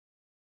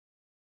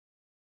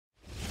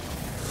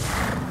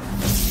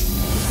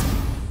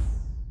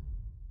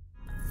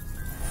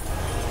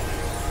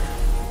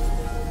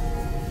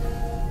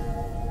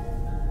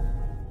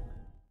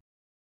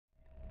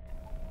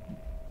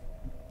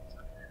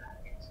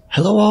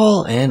Hello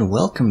all, and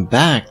welcome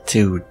back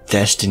to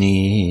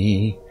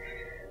Destiny.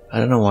 I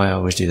don't know why I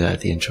always do that at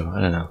the intro. I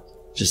don't know.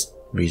 Just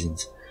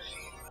reasons.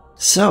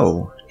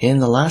 So, in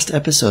the last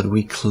episode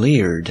we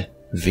cleared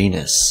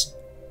Venus.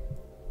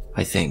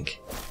 I think.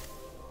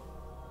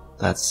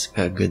 That's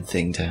a good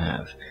thing to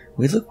have.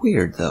 We look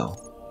weird though.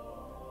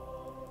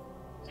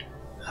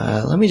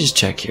 Let me just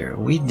check here.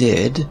 We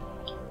did...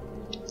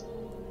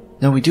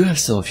 No, we do have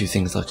still a few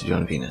things left to do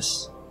on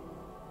Venus.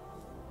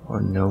 Or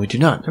no, we do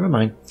not. Never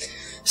mind.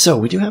 So,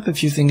 we do have a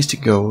few things to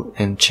go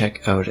and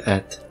check out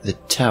at the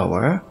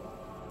tower.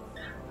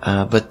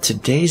 But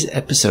today's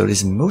episode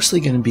is mostly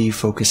going to be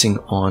focusing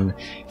on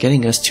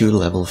getting us to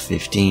level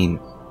 15.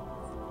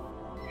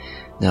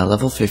 Now,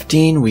 level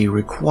 15 we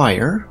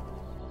require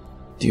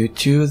due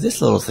to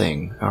this little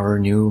thing, our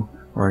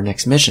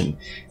next mission,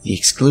 the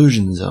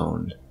Exclusion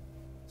Zone,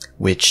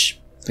 which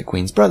the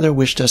Queen's brother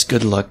wished us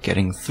good luck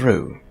getting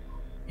through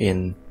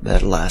in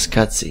that last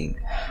cutscene.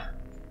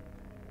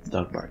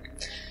 Dog bark.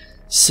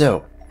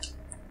 So,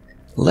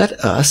 let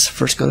us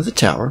first go to the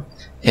tower,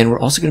 and we're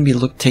also going to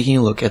be taking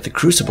a look at the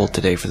Crucible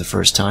today for the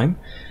first time.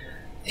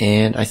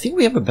 And I think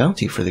we have a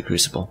bounty for the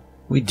Crucible.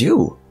 We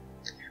do.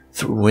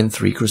 Win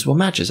 3 Crucible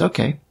matches.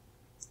 Okay.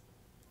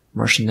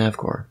 Martian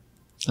Navcore.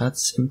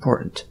 That's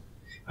important.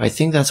 I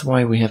think that's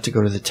why we have to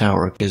go to the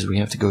tower, because we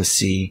have to go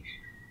see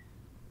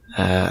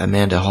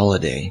Amanda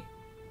Holiday.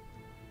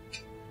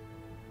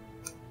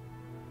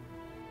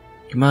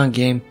 Come on,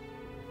 game.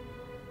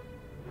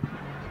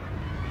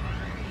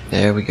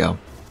 There we go.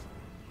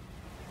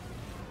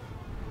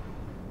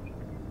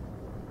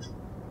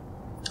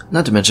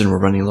 Not to mention we're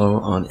running low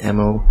on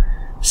ammo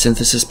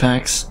synthesis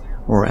packs,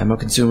 or ammo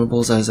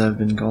consumables as I've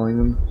been calling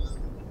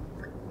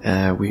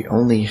them. We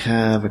only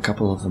have a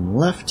couple of them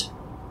left.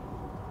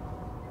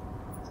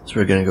 So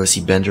we're gonna go see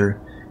Bender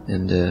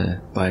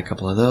and buy a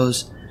couple of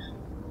those.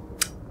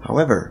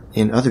 However,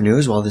 in other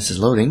news, while this is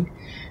loading,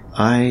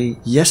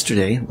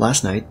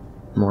 last night,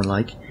 more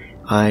like,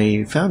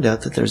 I found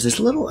out that there's this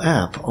little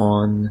app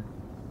on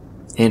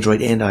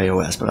Android and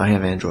iOS, but I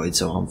have Android,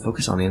 so I'll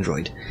focus on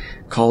Android,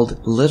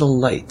 called Little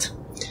Light.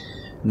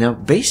 Now,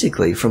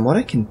 basically, from what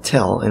I can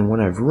tell and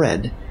what I've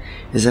read,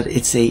 is that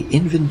it's a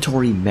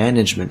inventory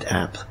management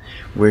app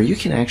where you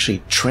can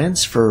actually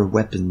transfer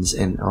weapons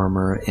and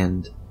armor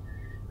and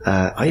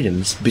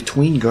items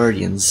between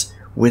Guardians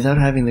without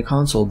having the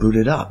console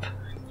booted up.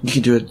 You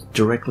can do it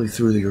directly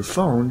through your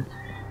phone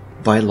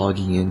by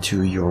logging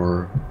into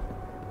your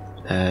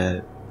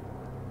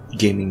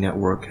gaming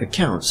network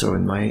account. So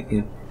in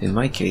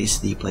my case,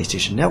 the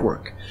PlayStation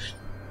Network.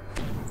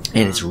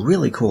 And it's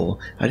really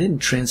cool. I didn't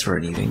transfer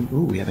anything.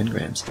 Ooh, we have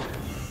engrams.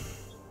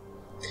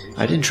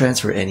 I didn't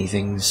transfer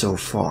anything so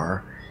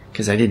far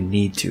because I didn't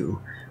need to.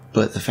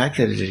 But the fact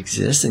that it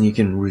exists and you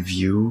can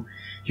review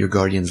your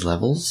Guardian's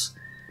levels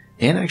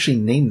and actually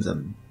name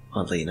them,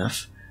 oddly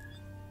enough.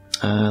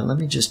 Let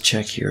me just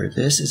check here.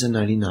 This is a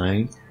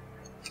 99.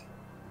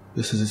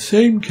 This is the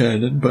same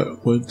cannon,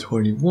 but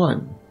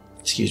 121.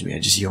 Excuse me, I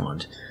just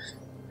yawned.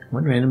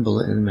 One random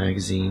bullet in the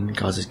magazine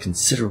causes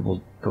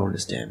considerable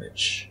bonus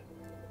damage.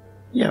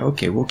 Yeah,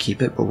 okay, we'll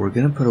keep it, but we're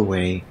gonna put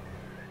away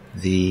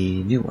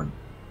the new one.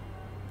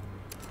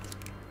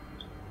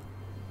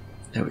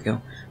 There we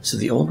go. So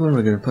the old one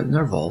we're gonna put in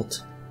our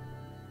vault,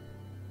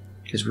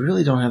 because we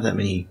really don't have that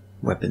many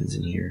weapons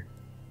in here.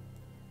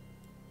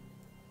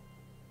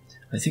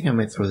 I think I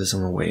might throw this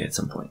one away at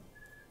some point.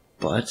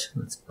 But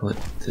let's put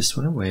this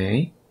one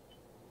away.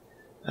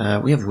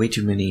 We have way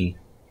too many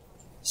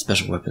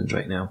special weapons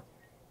right now.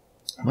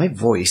 My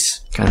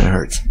voice kind of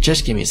hurts.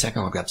 Just give me a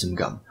second, I'll grab some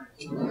gum.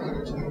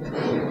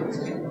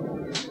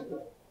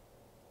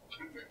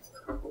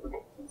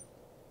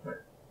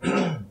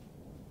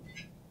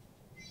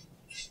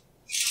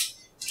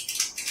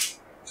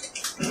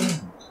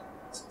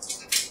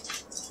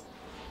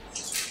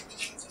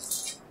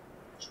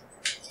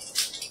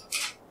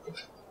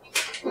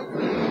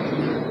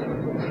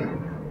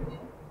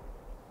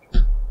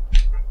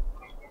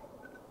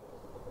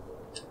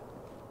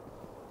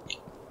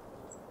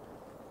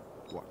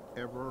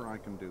 Whatever I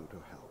can do to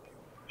help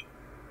you.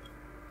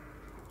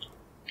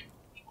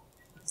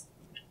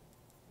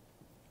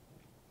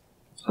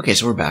 Okay,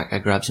 so we're back. I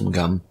grabbed some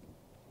gum,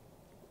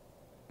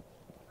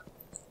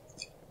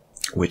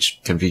 which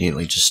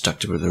conveniently just stuck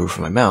to the roof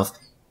of my mouth.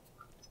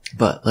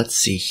 But let's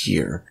see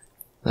here.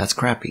 That's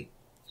crappy.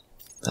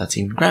 That's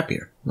even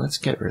crappier. Let's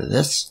get rid of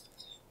this.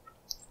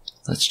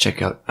 Let's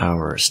check out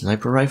our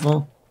sniper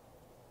rifle,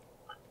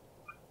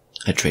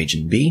 a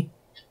Trajan B,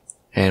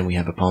 and we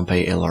have a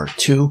Pompey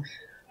LR2,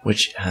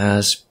 which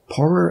has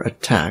poorer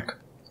attack.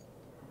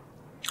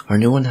 Our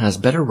new one has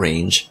better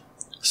range,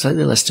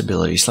 slightly less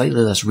stability,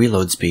 slightly less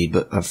reload speed,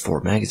 but a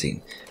 4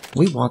 magazine.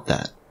 We want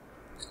that.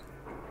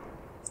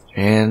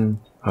 And,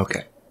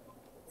 okay.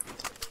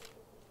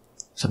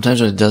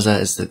 Sometimes what it does that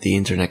is that the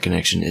internet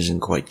connection isn't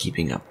quite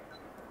keeping up.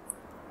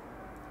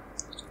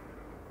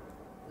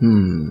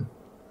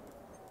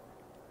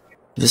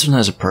 This one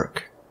has a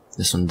perk.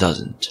 This one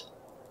doesn't.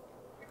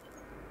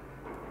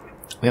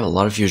 We have a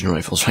lot of fusion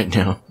rifles right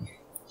now.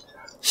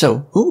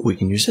 So, ooh, we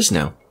can use this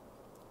now.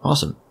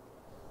 Awesome.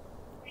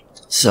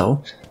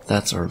 So,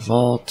 that's our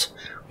vault.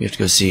 We have to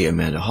go see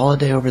Amanda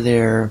Holiday over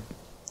there.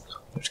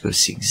 We have to go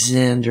see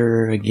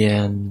Xander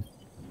again.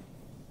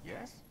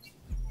 Yes?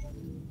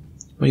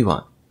 What do you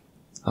want?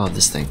 Oh,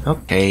 this thing.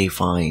 Okay,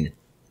 fine.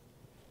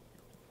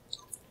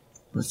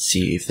 Let's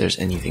see if there's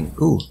anything.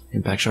 Ooh,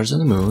 impact shards on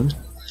the moon.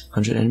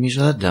 100 enemies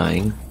without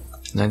dying.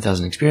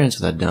 9,000 experience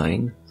without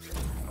dying.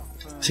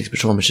 6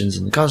 patrol missions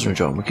in the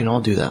Cosmodrome. We can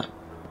all do that.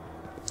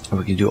 And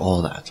we can do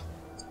all that.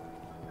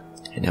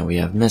 And now we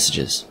have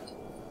messages.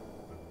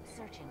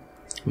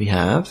 We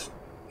have...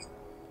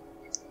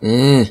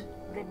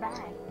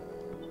 Goodbye.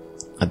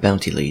 A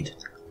bounty lead.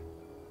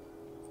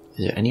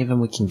 Is there any of them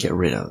we can get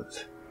rid of?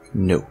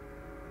 No.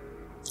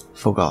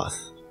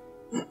 Fogoth.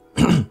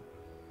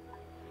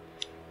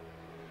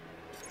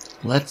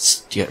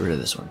 Let's get rid of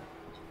this one.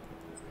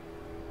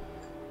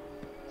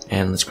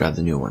 And let's grab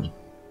the new one.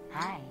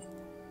 Hi.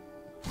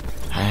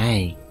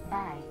 Hi.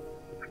 Bye.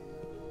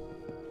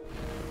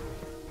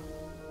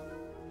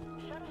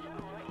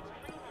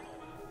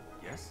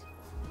 Yes?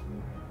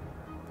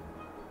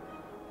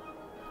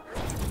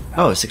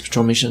 Oh, 6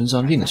 patrol missions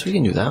on Venus. We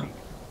can do that.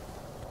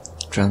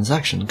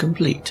 Transaction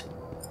complete.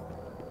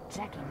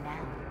 Checking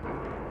now.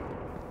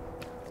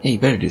 Yeah, you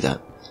better do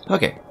that.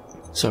 Okay,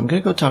 so I'm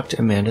gonna go talk to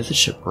Amanda at the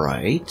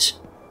shipwright.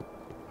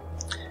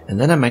 And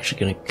then I'm actually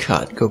gonna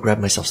go grab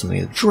myself something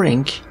to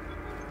drink,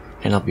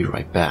 and I'll be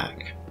right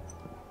back.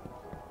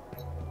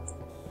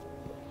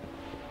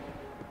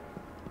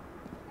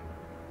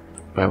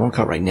 But I won't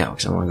cut right now,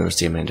 because I want to go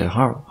see Amanda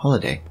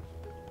Holiday.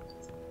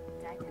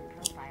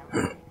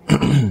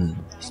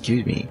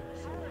 Excuse me.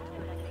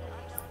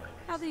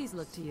 How these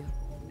look to you?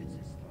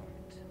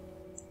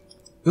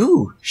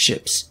 Ooh,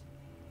 ships.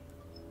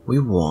 We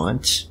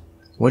want...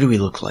 What do we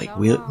look like?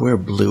 We're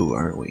blue,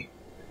 aren't we?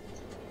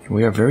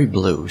 We are very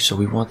blue, so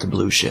we want the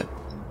blue ship.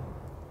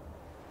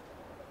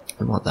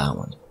 We want that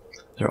one.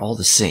 They're all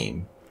the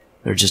same.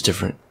 They're just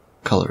different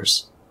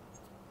colors.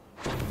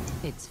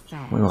 It's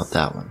fast. We want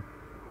that one.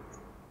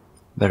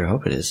 Better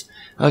hope it is.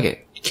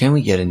 Okay, can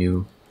we get a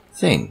new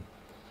thing?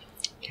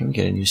 Can we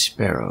get a new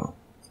sparrow?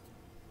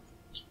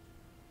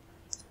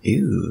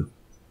 Ew.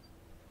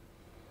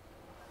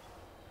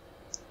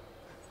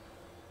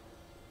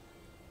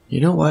 You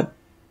know what?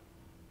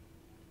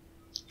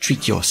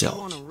 Treat yourself.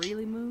 Want to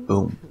really move?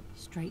 Boom.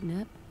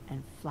 Straighten up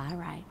and fly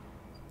right.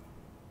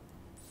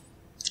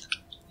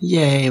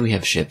 Yay, we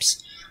have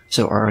ships.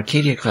 So our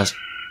Arcadia-class...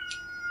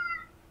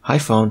 Hi,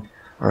 phone.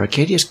 Our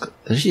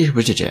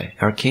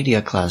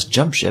Arcadia-class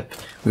jump ship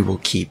we will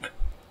keep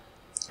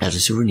as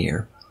a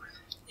souvenir.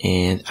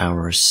 And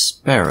our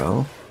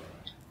Sparrow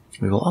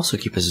we will also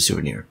keep as a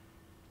souvenir.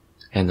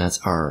 And that's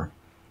our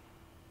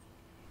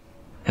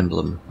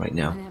emblem right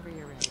now. Whenever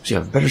you're ready. So you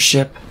have a better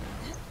ship,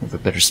 you have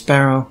a better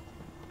Sparrow.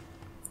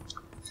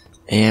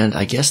 And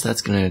I guess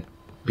that's gonna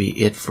be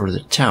it for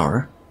the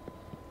tower.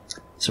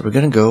 So we're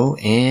gonna go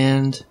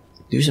and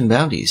do some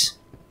bounties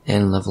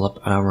and level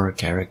up our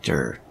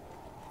character.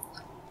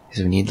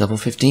 Because we need level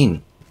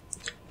 15.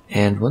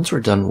 And once we're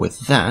done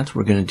with that,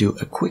 we're gonna do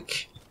a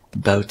quick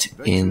bout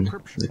in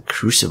the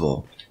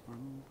Crucible.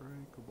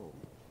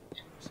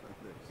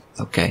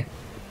 Okay.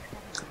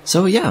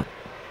 So yeah,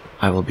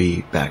 I will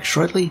be back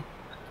shortly.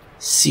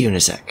 See you in a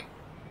sec.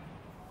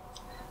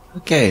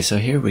 Okay, so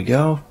here we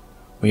go.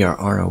 We are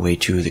on our way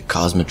to the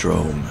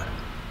Cosmodrome.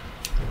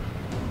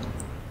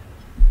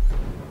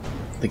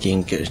 The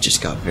game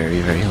just got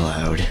very, very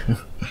loud.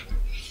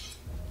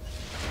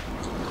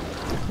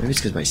 Maybe it's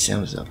because my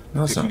sound is up.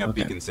 No, it's not. Picking up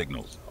Okay. beacon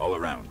signals all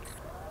around.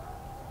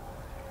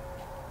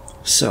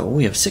 So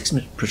we have 6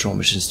 patrol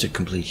missions to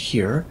complete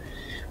here.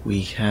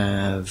 We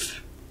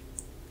have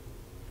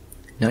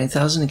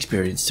 9,000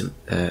 experience to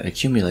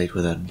accumulate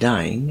without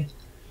dying,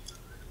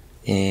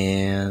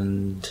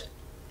 and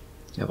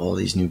we have all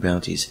these new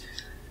bounties.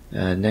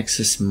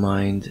 Nexus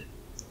Mind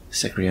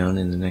Secrion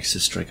and the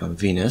Nexus Strike on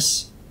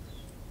Venus.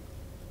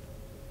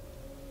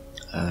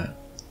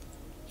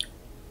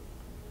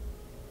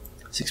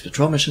 6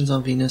 patrol missions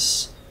on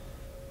Venus.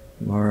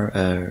 More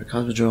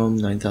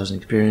Cosmodrome, 9,000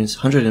 experience,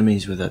 100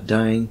 enemies without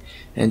dying,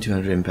 and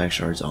 200 impact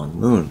shards on the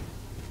moon.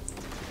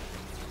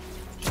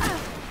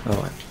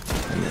 Oh,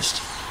 I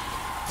missed.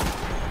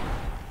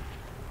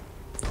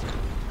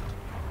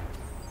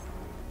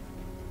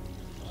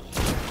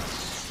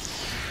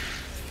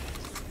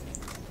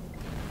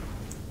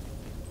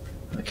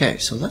 Okay,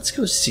 so let's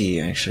go see,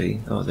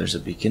 actually. Oh, there's a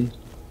beacon.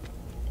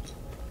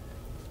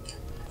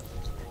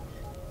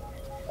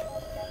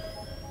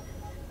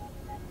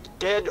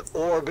 Dead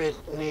Orbit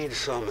needs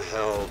some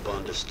help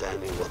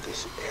understanding what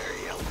this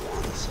area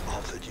once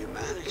offered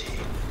humanity.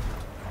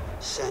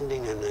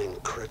 Sending an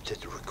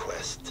encrypted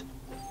request.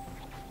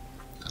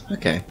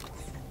 Okay.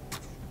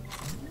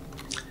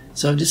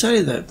 So I've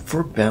decided that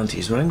for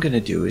bounties, what I'm going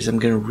to do is I'm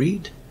going to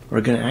read, or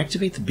going to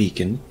activate the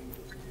beacon,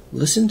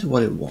 listen to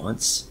what it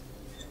wants,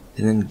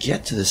 and then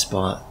get to the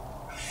spot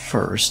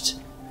first,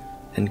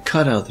 and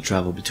cut out the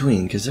travel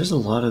between, because there's a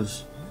lot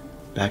of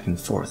back and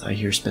forth. I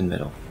hear spin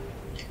metal.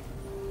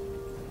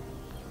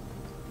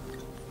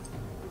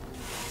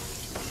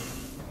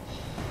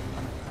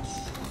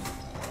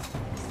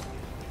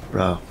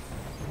 Bro.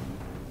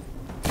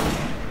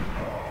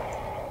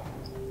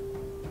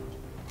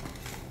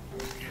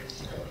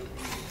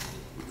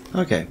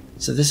 Okay,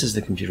 so this is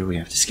the computer we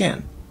have to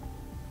scan.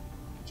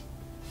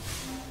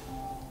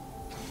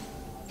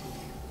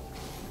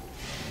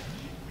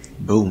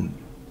 Boom.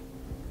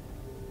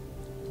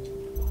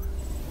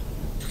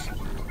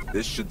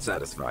 This should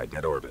satisfy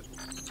dead orbit.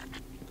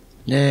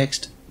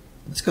 Next.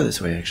 Let's go this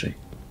way, actually.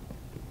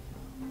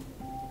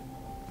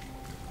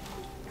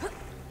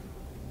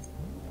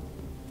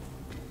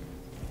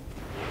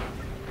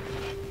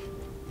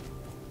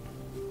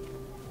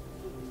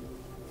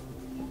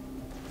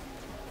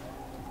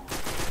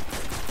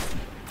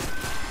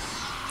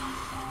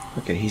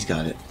 Okay, he's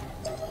got it.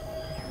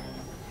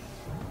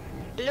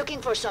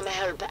 Looking for some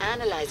help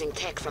analyzing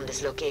tech from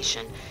this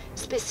location.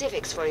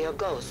 Specifics for your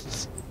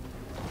ghosts.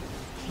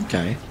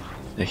 Okay.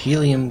 The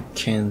helium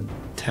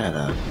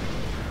cantata.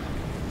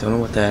 Don't know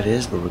what that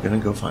is, but we're gonna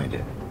go find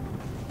it.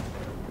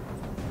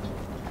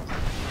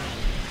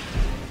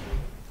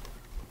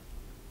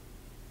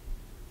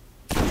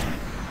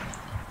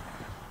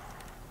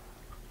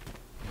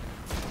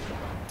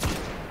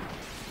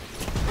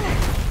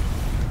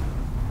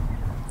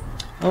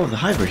 Oh, the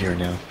hive are here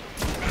now.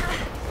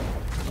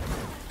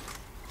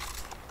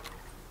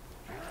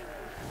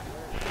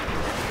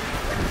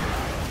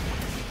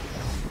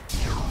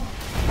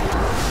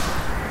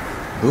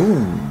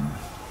 Boom!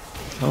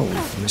 Oh,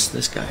 we missed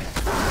this guy.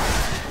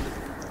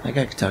 That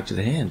guy could talk to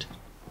the hand.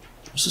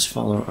 Let's just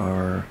follow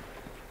our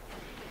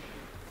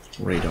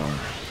radar.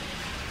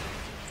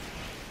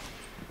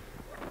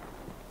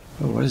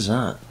 Oh, what is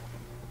that?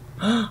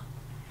 A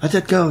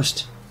dead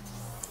ghost!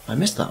 I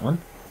missed that one.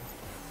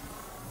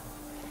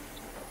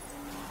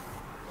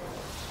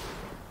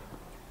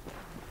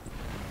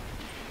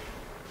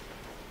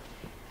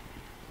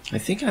 I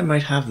think I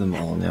might have them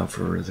all now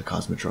for the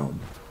Cosmodrome.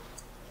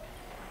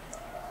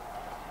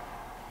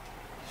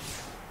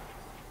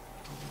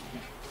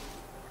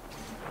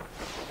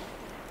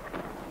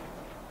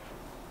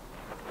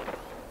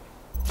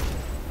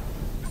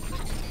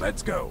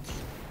 Let's go.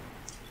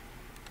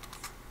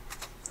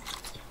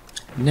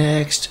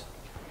 Next.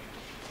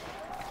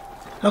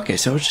 Okay,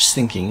 so I was just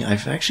thinking,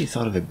 I've actually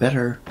thought of a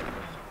better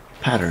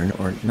pattern,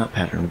 or not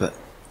pattern, but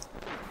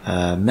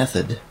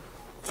method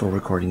for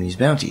recording these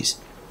bounties.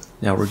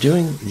 Now we're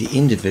doing the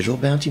individual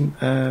bounty,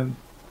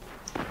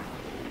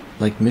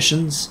 like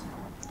missions,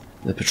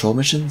 the patrol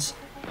missions,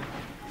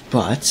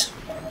 but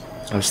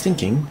I was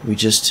thinking we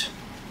just...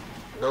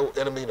 No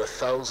enemy in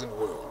 1,000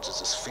 worlds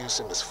is as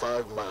fearsome as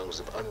 5 miles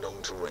of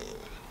unknown terrain.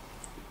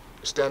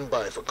 Stand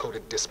by for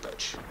coded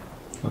dispatch.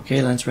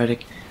 Okay, Lance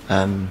Reddick.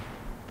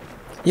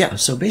 Yeah,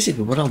 so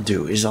basically what I'll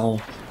do is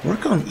I'll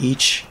work on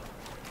each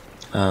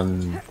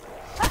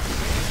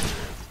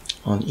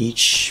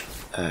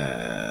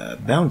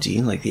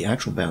bounty, like the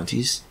actual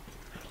bounties.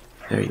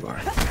 There you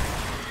are.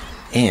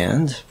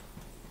 And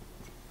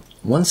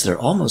once they're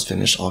almost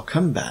finished, I'll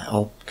come back,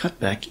 I'll cut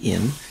back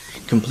in,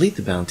 complete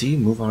the bounty,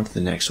 move on to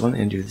the next one,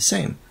 and do the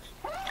same.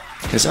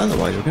 Because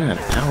otherwise we're going to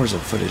have hours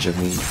of footage of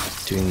me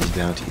doing these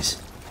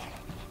bounties.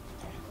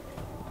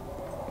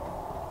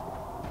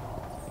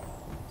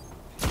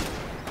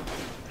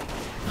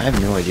 I have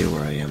no idea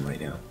where I am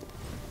right now.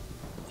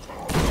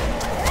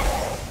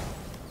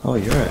 Oh,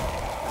 you're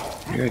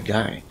a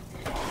guy.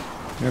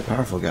 You're a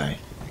powerful guy.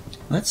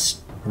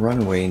 Let's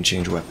run away and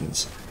change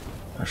weapons.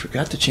 I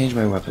forgot to change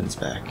my weapons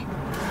back.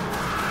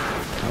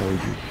 How are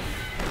you?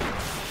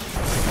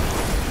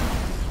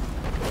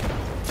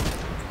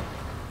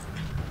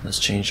 Let's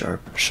change our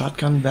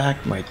shotgun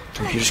back. My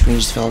computer screen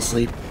just fell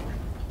asleep.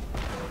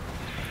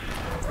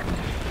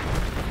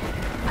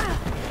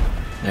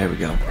 There we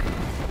go.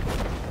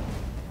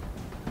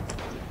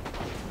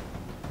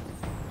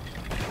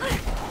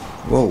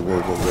 Whoa, whoa,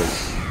 whoa,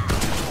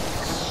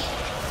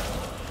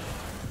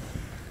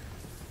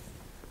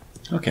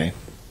 whoa. Okay.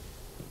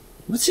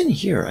 What's in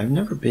here? I've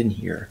never been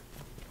here.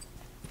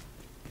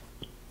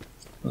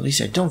 Well, at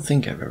least I don't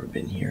think I've ever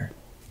been here.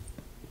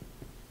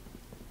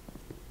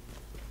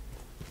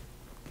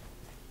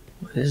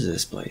 What is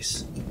this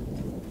place?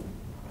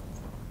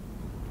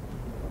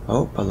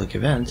 Oh, public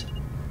event.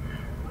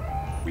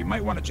 We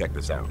might want to check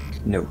this out.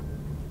 No.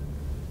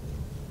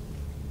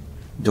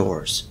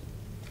 Doors.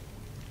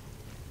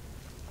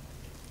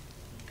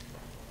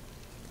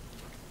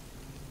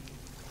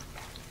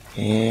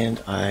 And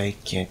I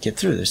can't get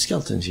through. There's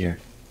skeletons here.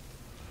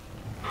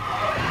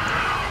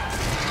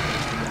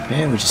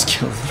 And we just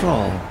killed the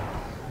thrall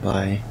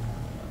by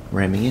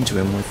ramming into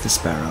him with the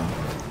sparrow.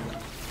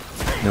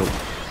 Nope.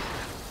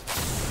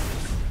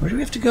 Where do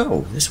we have to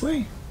go? This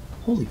way?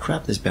 Holy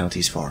crap, this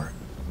bounty's far.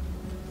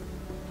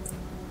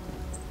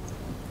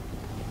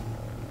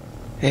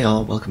 Hey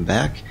all, welcome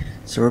back.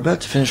 So we're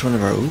about to finish one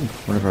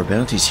of our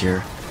bounties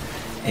here.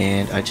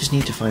 And I just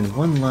need to find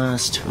one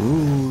last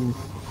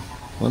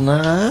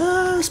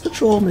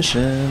patrol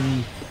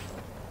mission.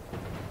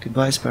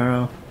 Goodbye,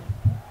 Sparrow.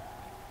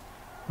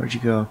 Where'd you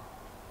go?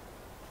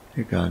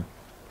 You're gone.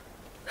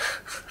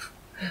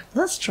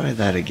 Let's try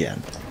that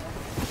again.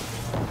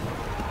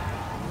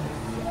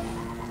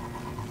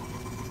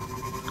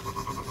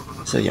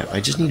 So yeah, I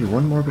just need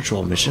one more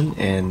patrol mission,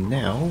 and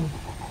now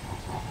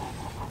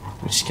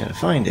we just gotta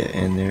find it.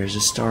 And there's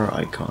a star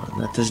icon.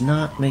 That does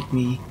not make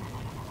me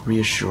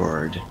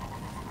reassured.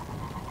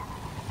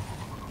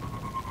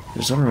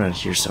 There's one around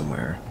here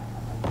somewhere,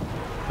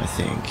 I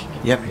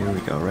think. Yep, here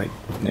we go, right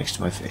next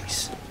to my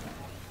face.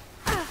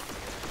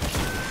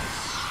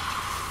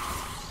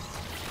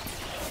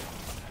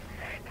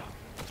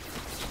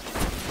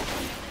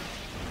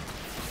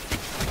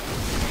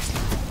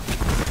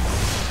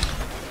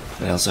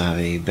 I also have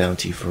a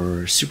bounty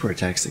for super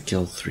attacks that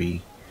kill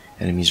 3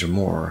 enemies or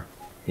more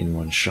in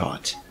one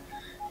shot.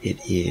 It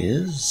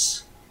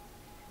is...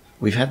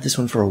 We've had this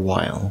one for a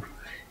while.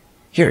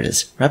 Here it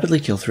is. Rapidly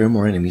kill 3 or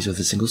more enemies with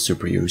a single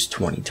super use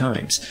 20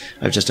 times.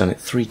 I've just done it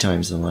 3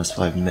 times in the last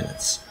 5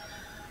 minutes.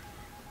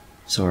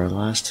 So our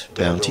last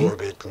bounty... That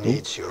orbit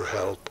needs your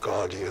help,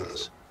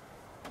 Guardians.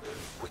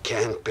 We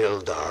can't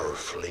build our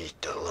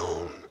fleet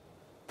alone.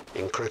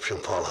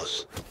 Encryption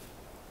follows.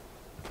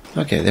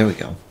 Okay, there we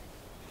go.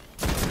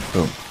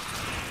 Boom.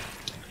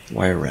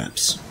 Wire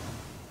wraps.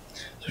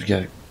 So we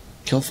gotta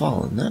kill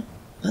Fallen.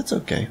 That's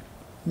okay.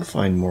 We'll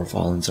find more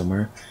Fallen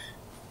somewhere.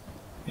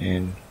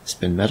 And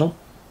spin metal.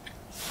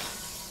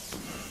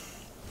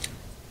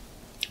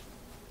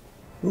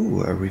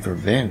 Ooh, a Reaver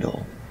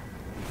Vandal.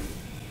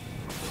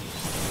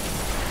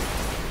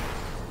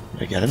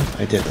 Did I get him?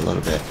 I did a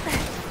little bit.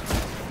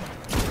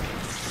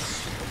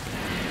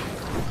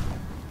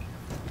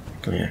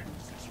 Come here.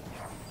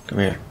 Come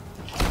here.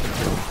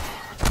 Boom.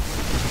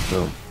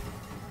 Boom.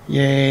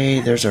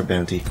 Yay, there's our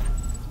bounty.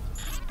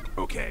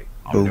 Okay,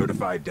 I'll Boom.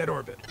 notify dead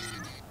orbit.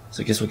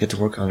 So I guess we'll get to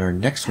work on our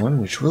next one,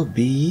 which will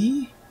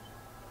be...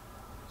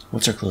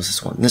 What's our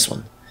closest one? This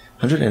one.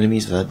 100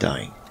 enemies without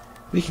dying.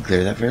 We can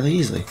clear that fairly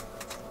easily.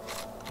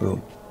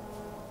 Boom.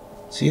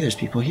 See, there's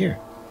people here.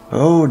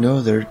 Oh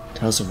no, they're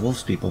House of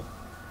Wolves people.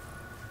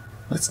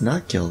 Let's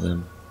not kill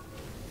them.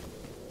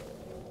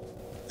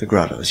 The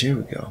grottos, here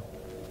we go.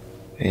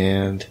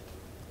 And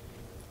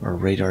our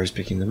radar is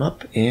picking them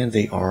up, and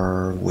they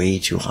are way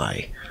too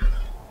high.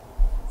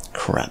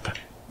 Crap.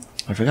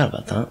 I forgot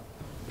about that.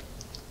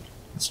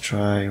 Let's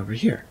try over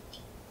here.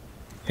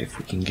 If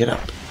we can get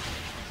up.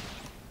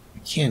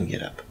 We can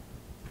get up.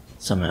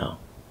 Somehow.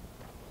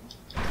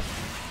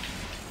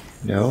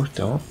 No,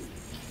 don't.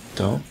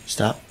 Don't.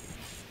 Stop.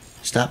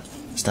 Stop.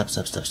 Stop,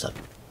 stop, stop, stop.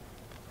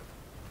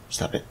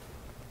 Stop it.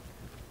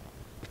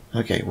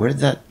 Okay, where did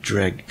that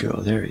dreg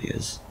go? There he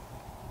is.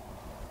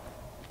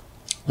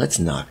 Let's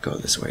not go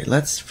this way.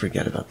 Let's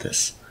forget about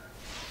this.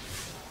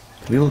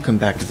 We will come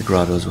back to the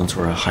grottos once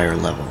we're a higher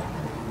level.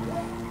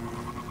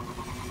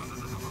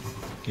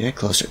 Get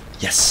closer.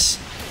 Yes!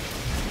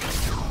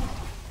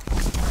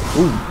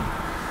 Ooh!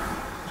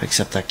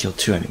 Except that killed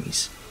 2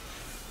 enemies.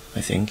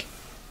 I think.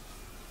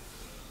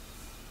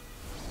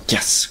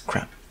 Yes!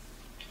 Crap.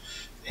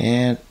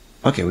 And...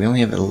 okay, we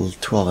only have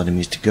 12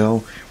 enemies to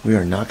go. We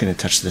are not going to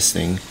touch this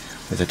thing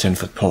with a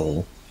 10-foot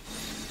pole.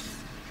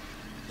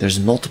 There's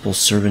multiple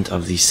servant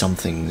of the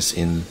somethings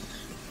in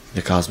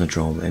the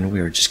Cosmodrome, and we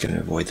are just going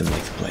to avoid them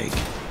like the plague.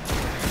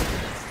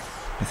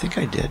 I think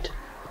I did.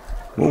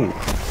 Whoa.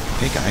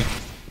 Hey, guy.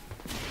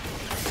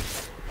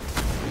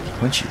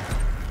 Punch you.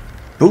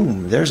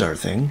 Boom! There's our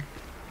thing.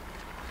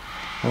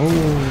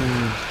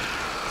 Oh.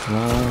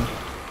 Thrall.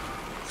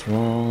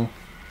 Thrall.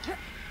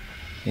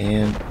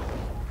 And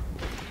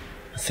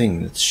a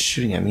thing that's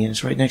shooting at me, and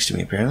it's right next to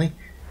me, apparently.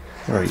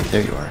 Where are you?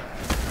 There you are.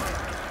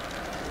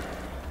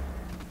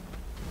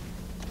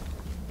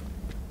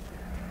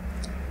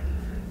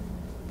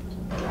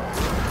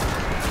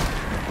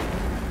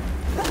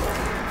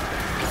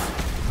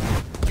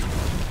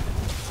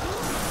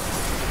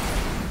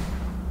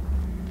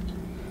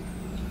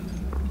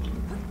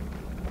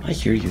 I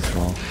hear you,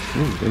 Thrall.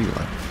 Ooh, there you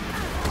are.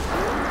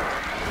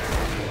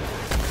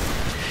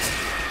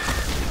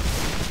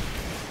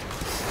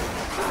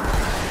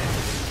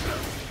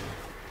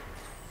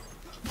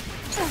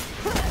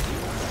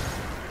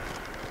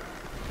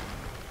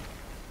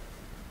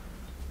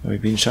 Are we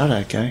being shot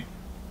at, guy?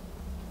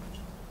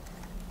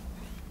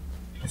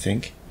 I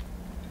think.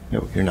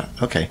 No, you're not.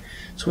 Okay.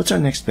 So what's our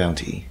next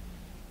bounty?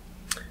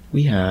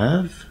 We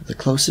have... the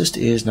closest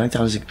is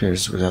 9,000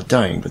 pairs without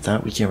dying, but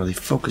that we can't really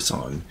focus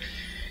on.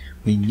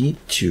 We need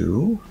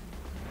to...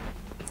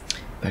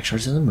 back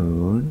shards of the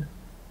moon.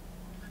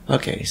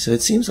 Okay, so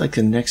it seems like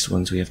the next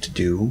ones we have to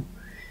do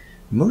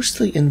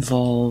mostly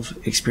involve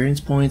experience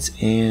points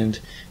and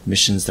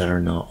missions that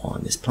are not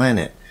on this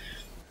planet.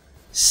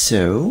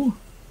 So,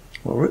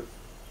 what we're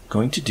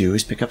going to do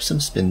is pick up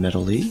some spin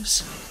metal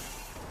leaves,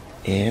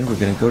 and we're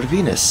going to go to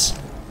Venus.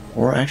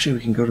 Or actually,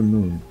 we can go to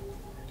Moon.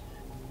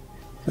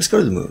 Let's go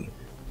to the Moon.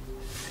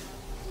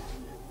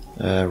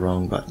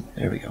 Wrong button.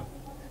 There we go.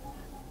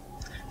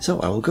 So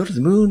I will go to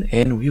the Moon,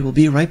 and we will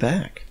be right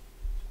back.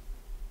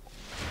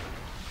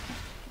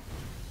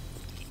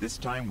 This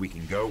time we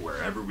can go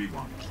wherever we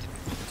want.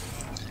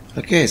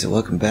 Okay, so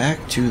welcome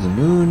back to the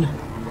Moon.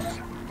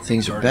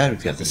 Things are bad.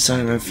 We've got the sun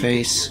in our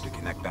face. To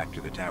connect back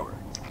to the tower.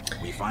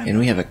 And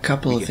we have a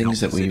couple of things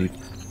that we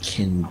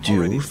can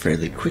do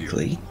fairly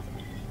quickly.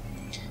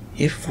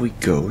 if we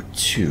go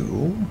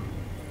to...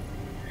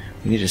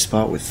 We need a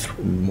spot with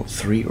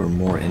 3 or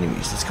more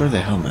enemies. Let's go to the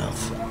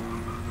Hellmouth.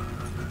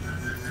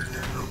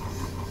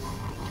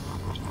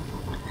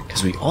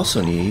 Because we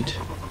also need to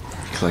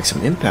collect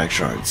some impact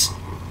shards.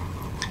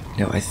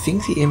 Now, I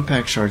think the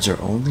impact shards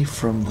are only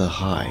from the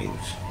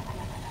hive.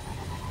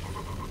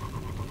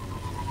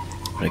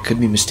 But I could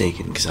be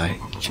mistaken, because I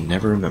can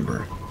never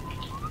remember.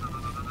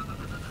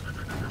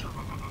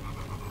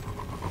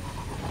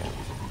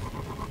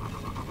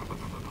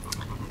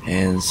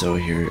 And so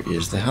here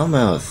is the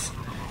Hellmouth.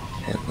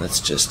 And let's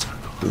just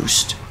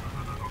boost.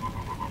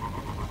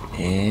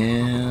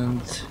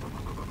 And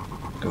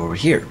go over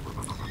here.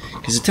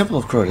 Because the Temple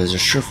of Crota is a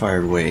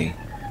surefire way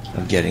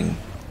of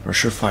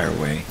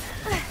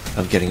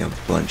getting a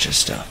bunch of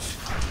stuff.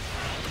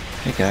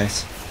 Hey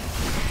guys.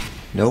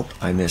 Nope,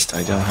 I missed.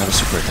 I don't have a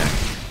super attack.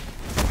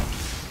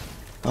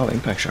 Oh,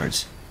 impact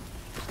shards.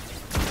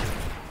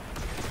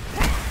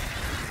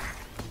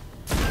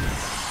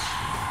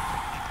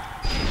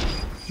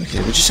 Okay,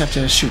 we just have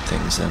to shoot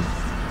things then.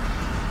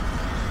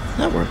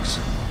 That works.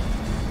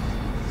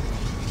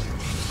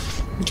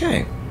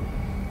 Okay.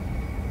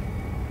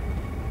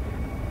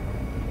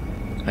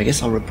 I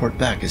guess I'll report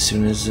back as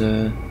soon as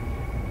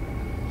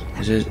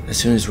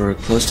we're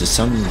close to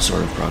some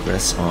sort of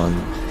progress on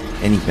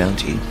any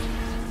bounty.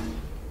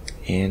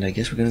 And I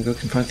guess we're gonna go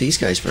confront these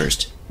guys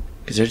first,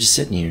 because they're just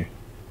sitting here.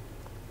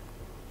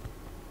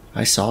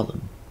 I saw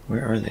them.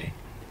 Where are they?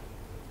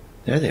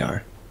 There they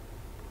are.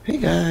 Hey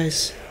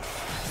guys.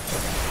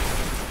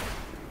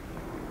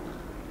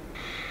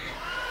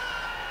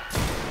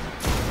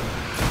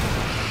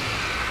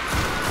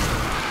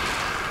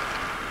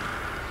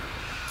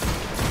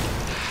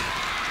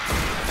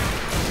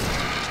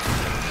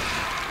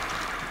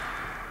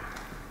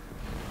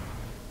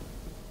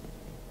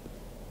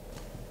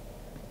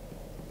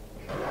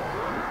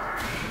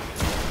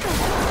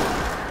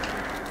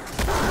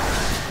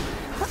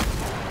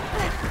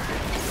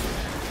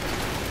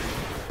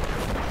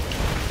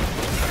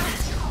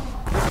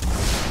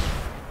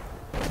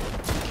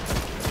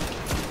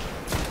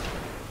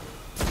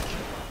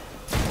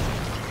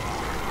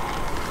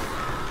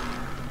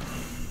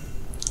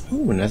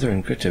 Ooh, another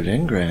encrypted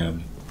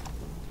engram.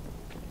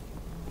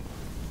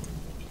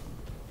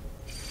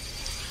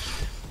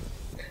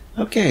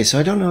 Okay, so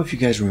I don't know if you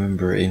guys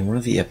remember in one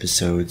of the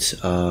episodes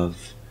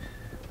of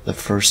the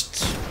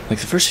first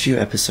few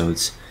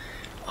episodes,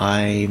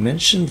 I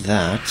mentioned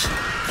that...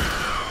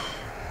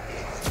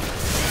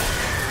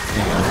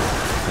 Hang on,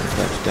 I'm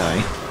about to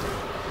die.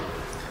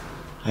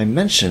 I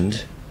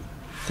mentioned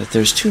that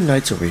there's 2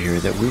 knights over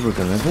here that we were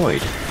going to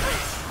avoid.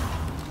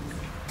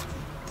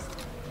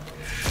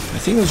 I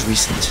think it was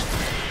recent.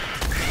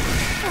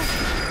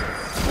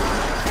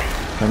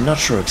 I'm not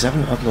sure because I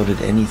haven't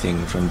uploaded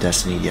anything from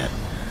Destiny yet.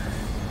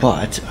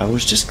 But I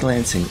was just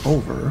glancing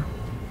over,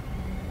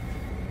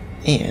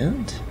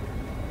 and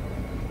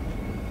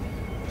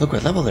look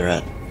what level they're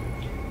at.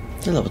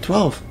 They're level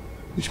 12,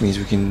 which means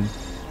we can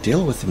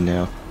deal with them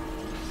now.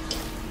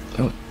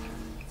 Oh,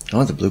 I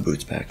want the blue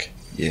boots back.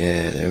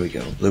 Yeah, there we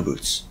go. Blue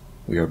boots.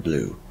 We are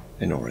blue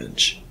and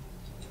orange.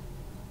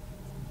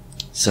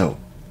 So,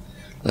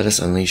 let us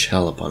unleash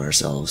hell upon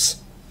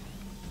ourselves.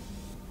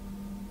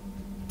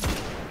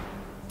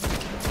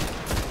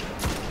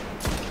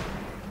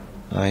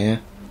 Oh yeah?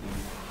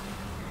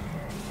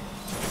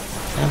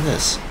 Have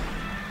this.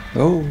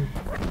 Oh!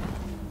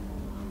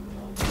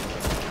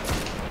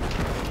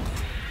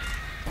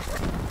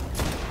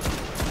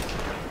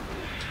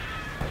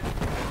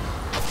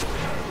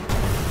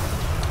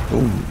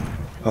 Boom!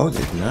 Oh,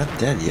 they're not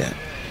dead yet.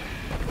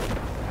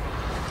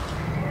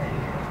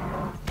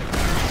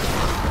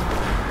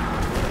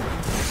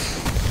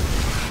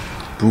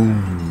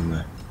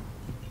 Boom!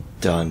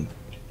 Done.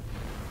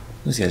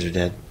 Those guys are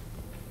dead.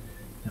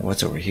 Now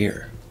what's over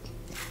here?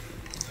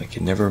 I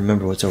can never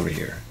remember what's over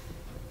here.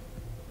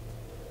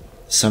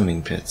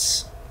 Summoning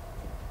pits.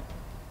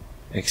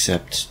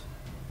 Except...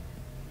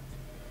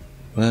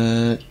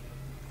 what?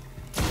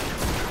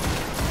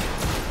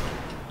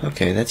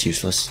 Okay, that's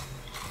useless.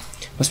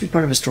 Must be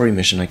part of a story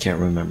mission I can't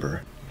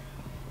remember.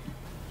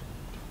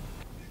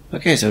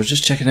 Okay, so I was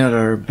just checking out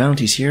our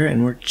bounties here,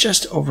 and we're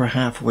just over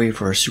halfway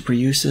for our super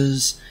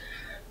uses.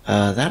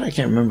 That I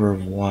can't remember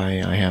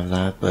why I have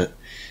that, but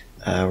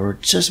we're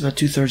just about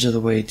 2/3 of the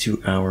way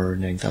to our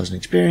 9,000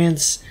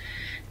 experience,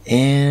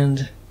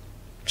 and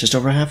just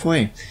over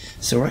halfway.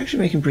 So we're actually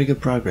making pretty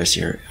good progress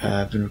here.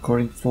 I've been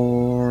recording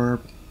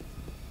for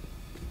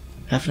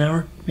half an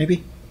hour,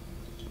 maybe?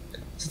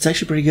 So it's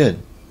actually pretty good,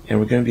 and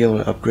we're going to be able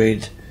to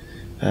upgrade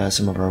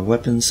some of our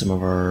weapons, some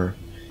of our...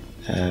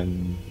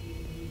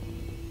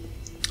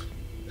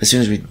 as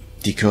soon as we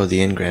decode the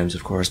engrams,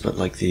 of course, but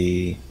like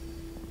the...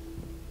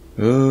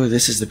 oh,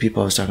 this is the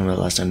people I was talking about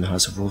last time, the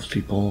House of Wolves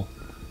people.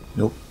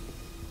 Nope.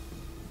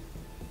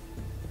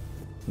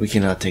 We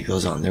cannot take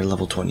those on, they're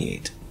level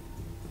 28.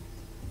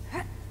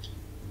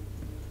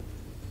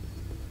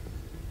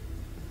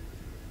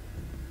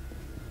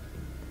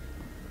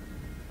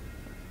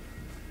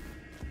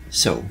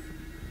 So,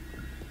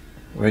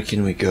 Where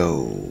can we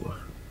go?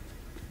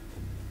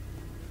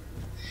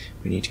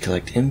 We need to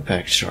collect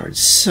impact shards,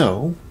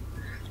 so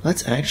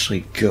let's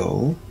actually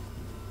go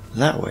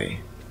that way.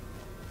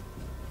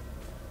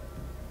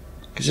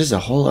 Because there's a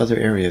whole other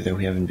area that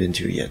we haven't been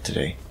to yet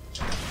today.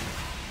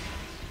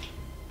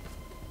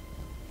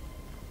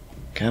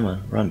 Come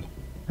on, run.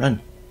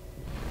 Run.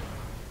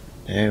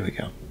 There we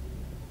go.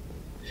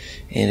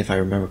 And if I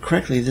remember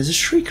correctly, there's a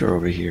shrieker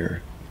over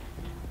here.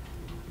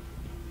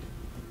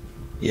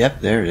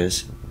 Yep, there it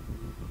is.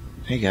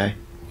 Hey, guy.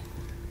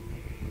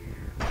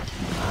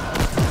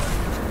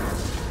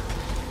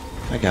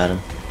 I got him.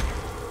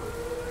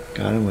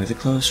 Got him with a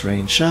close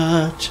range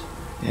shot.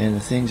 And the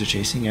things are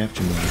chasing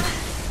after me.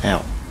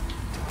 Ow.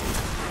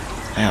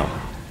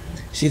 Ow.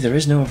 See, there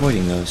is no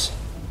avoiding those.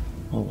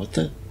 Oh, what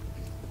the?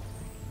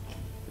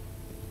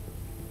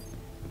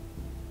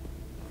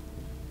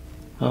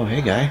 Oh,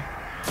 hey, guy.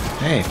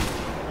 Hey,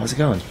 how's it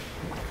going?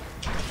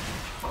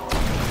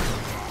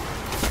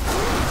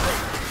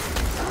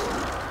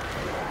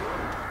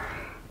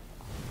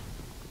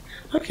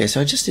 Okay,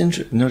 so I just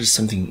noticed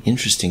something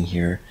interesting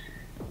here.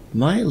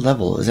 My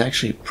level is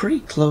actually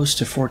pretty close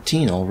to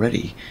 14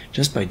 already,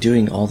 just by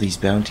doing all these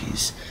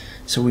bounties.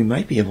 So we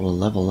might be able to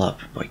level up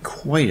by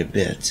quite a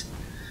bit.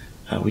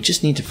 We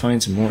just need to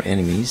find some more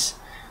enemies,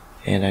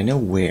 and I know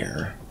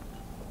where.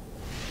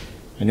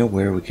 I know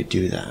where we could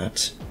do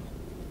that.